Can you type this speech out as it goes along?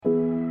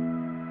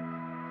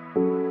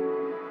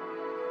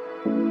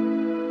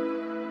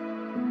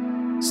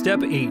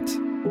Step 8.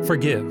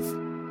 Forgive.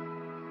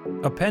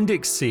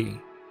 Appendix C.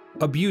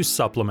 Abuse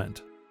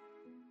Supplement.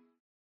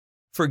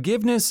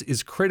 Forgiveness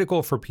is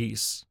critical for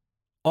peace.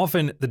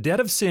 Often, the debt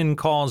of sin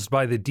caused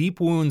by the deep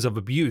wounds of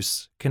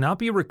abuse cannot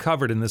be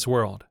recovered in this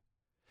world.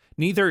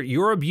 Neither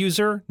your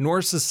abuser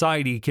nor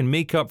society can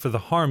make up for the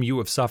harm you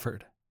have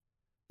suffered.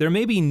 There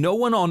may be no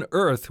one on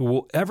earth who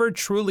will ever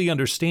truly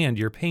understand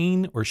your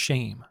pain or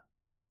shame.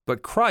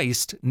 But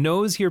Christ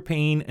knows your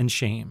pain and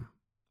shame.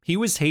 He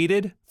was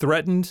hated,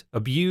 threatened,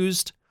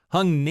 abused,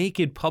 hung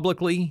naked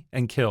publicly,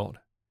 and killed.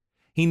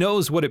 He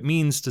knows what it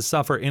means to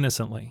suffer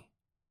innocently.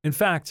 In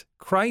fact,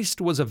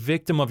 Christ was a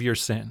victim of your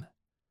sin.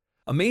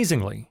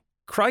 Amazingly,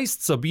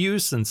 Christ's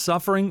abuse and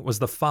suffering was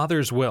the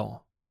Father's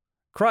will.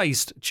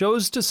 Christ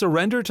chose to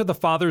surrender to the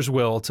Father's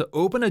will to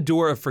open a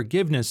door of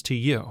forgiveness to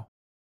you.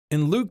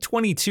 In Luke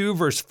 22,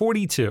 verse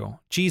 42,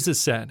 Jesus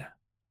said,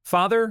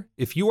 "Father,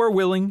 if you are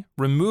willing,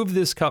 remove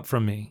this cup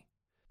from me.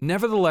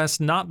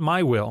 Nevertheless, not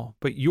my will,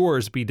 but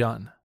yours be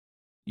done."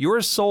 Your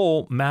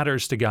soul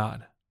matters to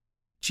God.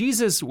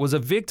 Jesus was a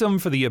victim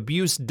for the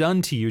abuse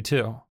done to you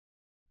too.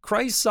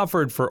 Christ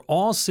suffered for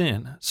all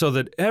sin so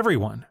that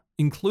everyone,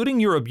 including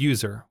your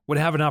abuser, would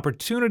have an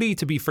opportunity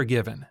to be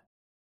forgiven.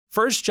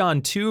 1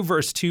 John 2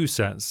 verse 2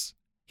 says,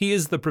 "He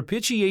is the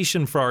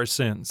propitiation for our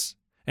sins,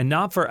 and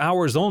not for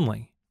ours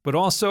only, but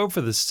also for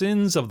the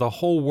sins of the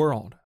whole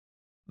world."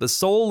 The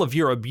soul of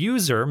your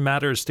abuser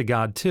matters to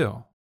God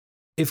too.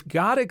 If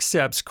God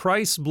accepts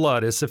Christ's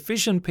blood as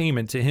sufficient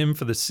payment to him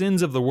for the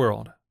sins of the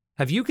world,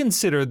 have you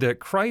considered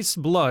that Christ's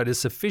blood is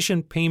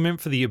sufficient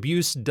payment for the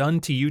abuse done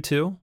to you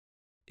too?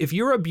 If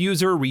your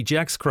abuser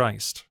rejects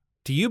Christ,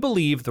 do you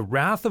believe the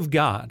wrath of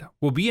God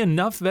will be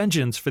enough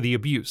vengeance for the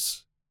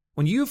abuse?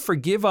 When you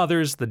forgive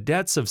others the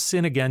debts of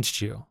sin against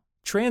you,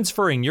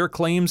 transferring your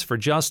claims for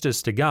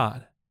justice to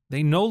God,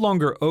 they no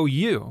longer owe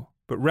you,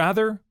 but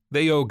rather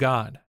they owe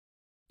God.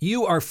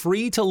 You are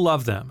free to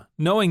love them,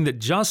 knowing that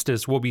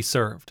justice will be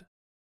served.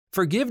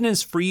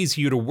 Forgiveness frees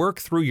you to work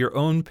through your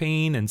own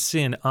pain and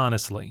sin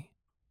honestly.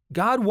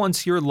 God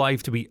wants your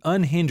life to be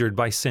unhindered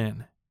by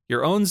sin,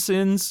 your own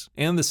sins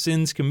and the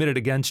sins committed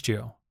against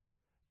you.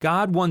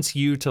 God wants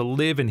you to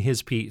live in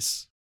His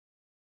peace.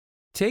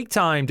 Take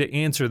time to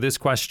answer this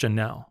question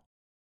now.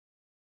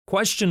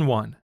 Question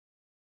 1.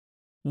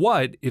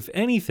 What, if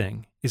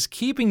anything, is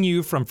keeping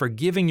you from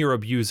forgiving your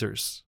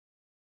abusers?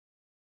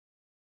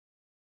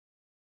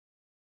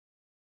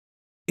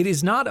 It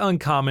is not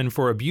uncommon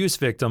for abuse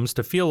victims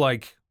to feel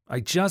like, "I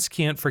just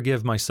can't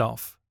forgive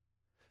myself."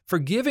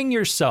 Forgiving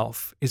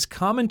yourself is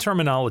common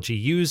terminology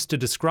used to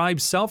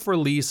describe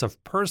self-release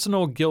of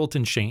personal guilt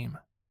and shame.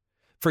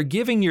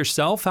 Forgiving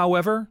yourself,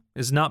 however,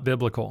 is not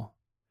biblical.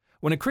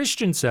 When a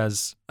Christian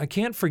says, "I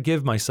can't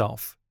forgive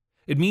myself,"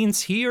 it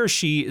means he or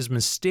she is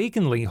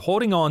mistakenly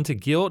holding on to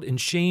guilt and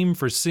shame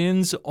for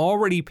sins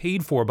already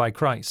paid for by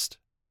Christ.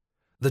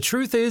 The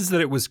truth is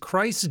that it was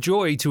Christ's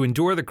joy to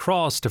endure the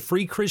cross to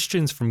free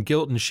Christians from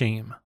guilt and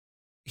shame.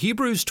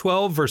 Hebrews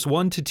 12 verse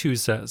 1-2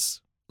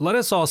 says, "Let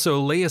us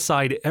also lay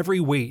aside every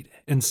weight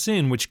and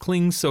sin which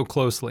clings so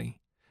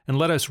closely, and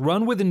let us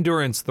run with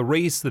endurance the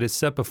race that is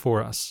set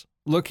before us,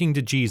 looking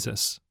to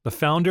Jesus, the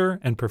founder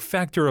and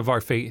perfecter of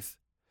our faith,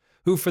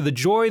 who for the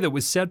joy that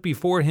was set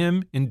before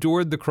him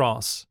endured the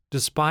cross,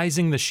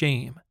 despising the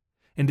shame,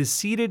 and is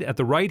seated at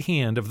the right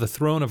hand of the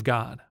throne of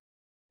God."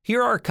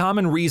 Here are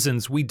common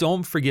reasons we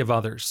don't forgive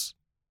others.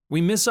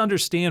 We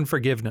misunderstand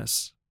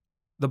forgiveness.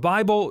 The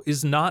Bible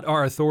is not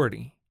our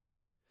authority.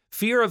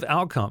 Fear of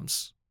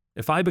outcomes.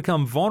 If I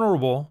become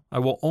vulnerable, I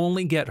will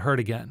only get hurt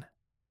again.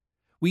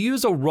 We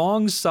use a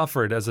wrong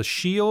suffered as a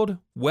shield,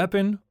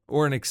 weapon,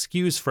 or an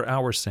excuse for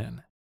our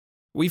sin.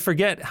 We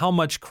forget how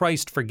much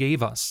Christ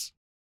forgave us.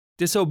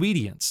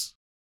 Disobedience.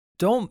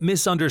 Don't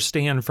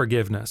misunderstand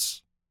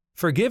forgiveness.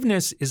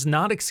 Forgiveness is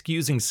not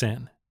excusing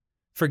sin.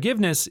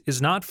 Forgiveness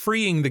is not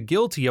freeing the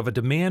guilty of a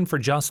demand for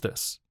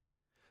justice.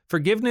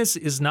 Forgiveness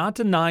is not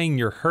denying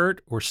your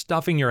hurt or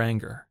stuffing your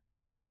anger.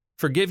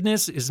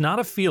 Forgiveness is not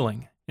a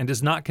feeling and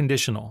is not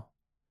conditional.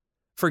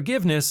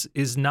 Forgiveness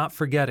is not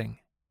forgetting.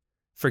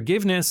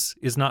 Forgiveness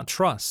is not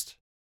trust.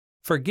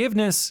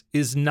 Forgiveness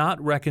is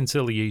not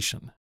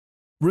reconciliation.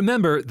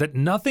 Remember that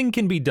nothing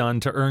can be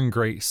done to earn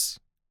grace.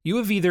 You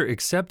have either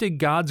accepted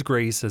God's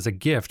grace as a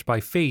gift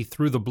by faith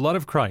through the blood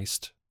of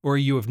Christ, or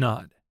you have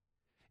not.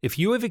 If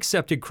you have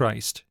accepted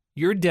Christ,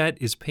 your debt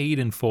is paid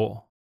in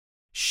full.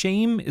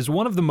 Shame is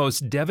one of the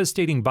most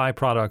devastating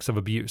byproducts of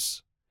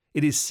abuse.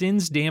 It is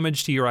sin's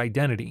damage to your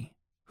identity,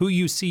 who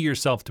you see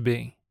yourself to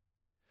be.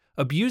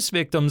 Abuse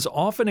victims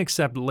often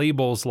accept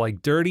labels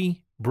like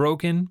dirty,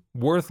 broken,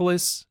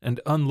 worthless, and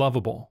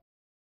unlovable.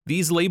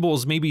 These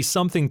labels may be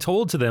something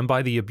told to them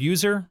by the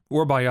abuser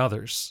or by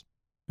others.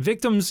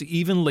 Victims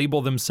even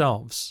label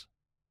themselves.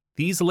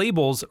 These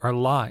labels are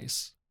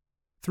lies.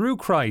 Through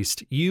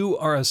Christ, you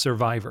are a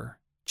survivor.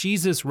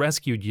 Jesus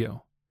rescued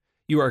you.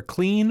 You are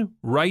clean,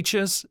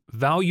 righteous,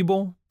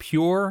 valuable,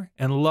 pure,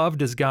 and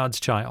loved as God's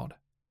child.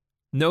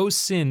 No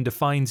sin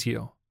defines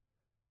you.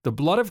 The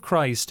blood of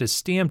Christ has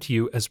stamped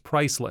you as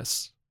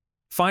priceless.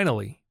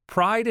 Finally,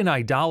 Pride and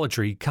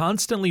idolatry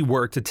constantly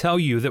work to tell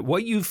you that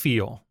what you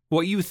feel,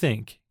 what you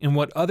think, and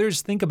what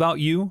others think about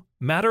you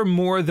matter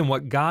more than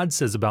what God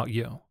says about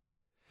you.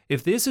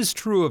 If this is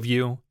true of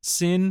you,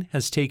 sin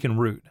has taken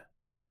root.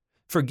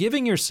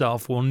 Forgiving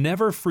yourself will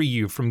never free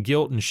you from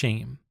guilt and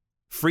shame.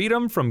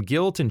 Freedom from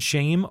guilt and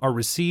shame are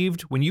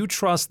received when you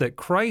trust that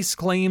Christ's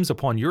claims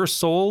upon your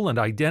soul and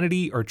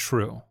identity are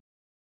true.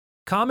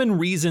 Common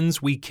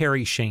reasons we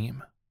carry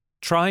shame: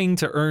 trying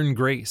to earn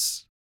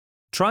grace,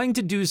 trying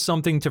to do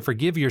something to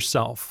forgive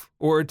yourself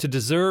or to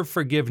deserve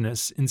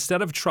forgiveness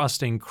instead of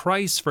trusting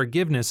Christ's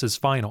forgiveness is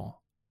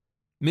final.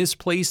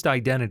 Misplaced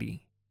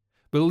identity,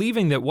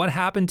 believing that what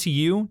happened to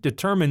you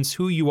determines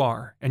who you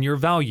are and your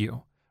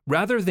value,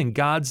 rather than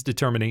God's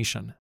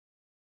determination.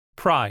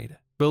 Pride,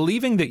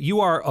 believing that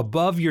you are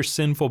above your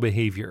sinful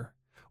behavior,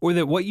 or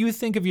that what you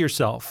think of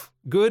yourself,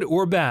 good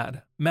or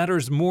bad,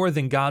 matters more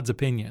than God's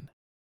opinion.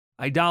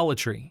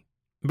 Idolatry,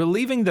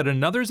 believing that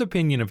another's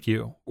opinion of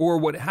you or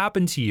what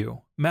happened to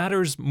you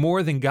matters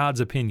more than God's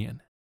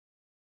opinion.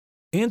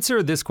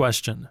 Answer this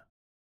question.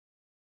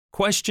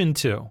 Question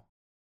 2.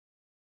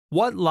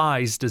 What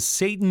lies does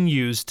Satan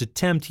use to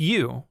tempt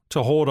you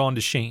to hold on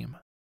to shame?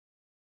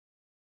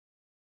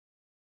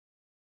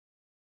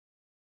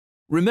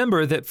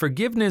 Remember that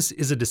forgiveness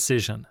is a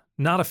decision,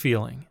 not a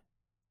feeling.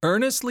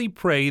 Earnestly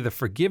pray the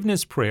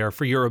forgiveness prayer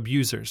for your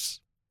abusers.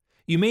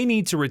 You may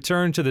need to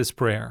return to this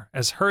prayer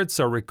as hurts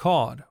are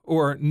recalled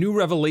or new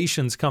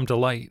revelations come to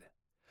light.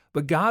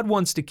 But God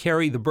wants to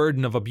carry the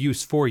burden of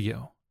abuse for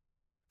you.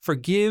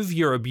 Forgive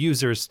your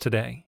abusers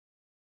today.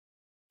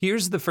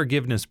 Here's the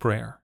forgiveness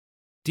prayer.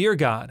 Dear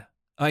God,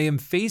 I am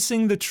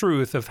facing the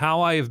truth of how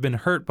I have been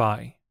hurt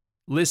by.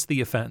 List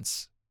the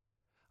offense.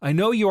 I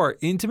know you are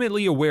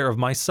intimately aware of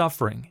my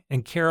suffering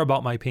and care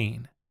about my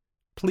pain.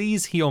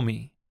 Please heal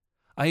me.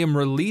 I am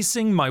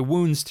releasing my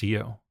wounds to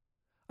you.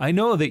 I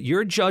know that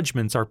your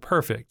judgments are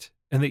perfect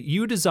and that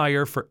you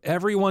desire for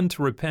everyone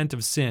to repent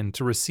of sin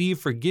to receive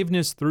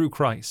forgiveness through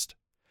Christ,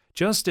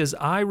 just as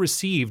I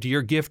received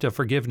your gift of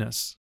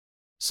forgiveness.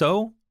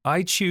 So,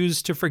 I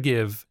choose to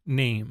forgive,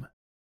 name.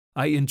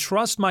 I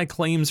entrust my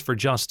claims for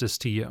justice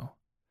to you.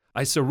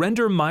 I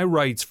surrender my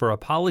rights for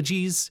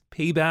apologies,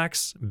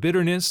 paybacks,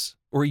 bitterness,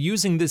 or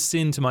using this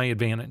sin to my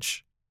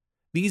advantage.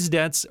 These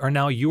debts are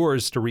now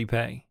yours to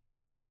repay.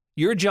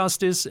 Your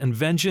justice and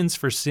vengeance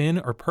for sin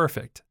are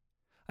perfect.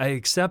 I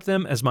accept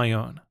them as my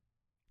own.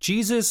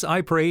 Jesus,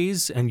 I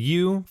praise, and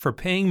you for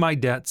paying my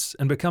debts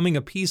and becoming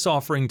a peace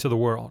offering to the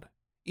world,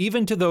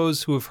 even to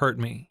those who have hurt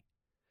me.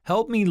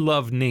 Help me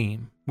love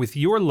name with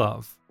your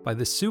love by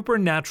the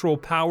supernatural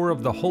power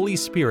of the Holy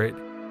Spirit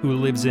who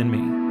lives in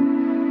me.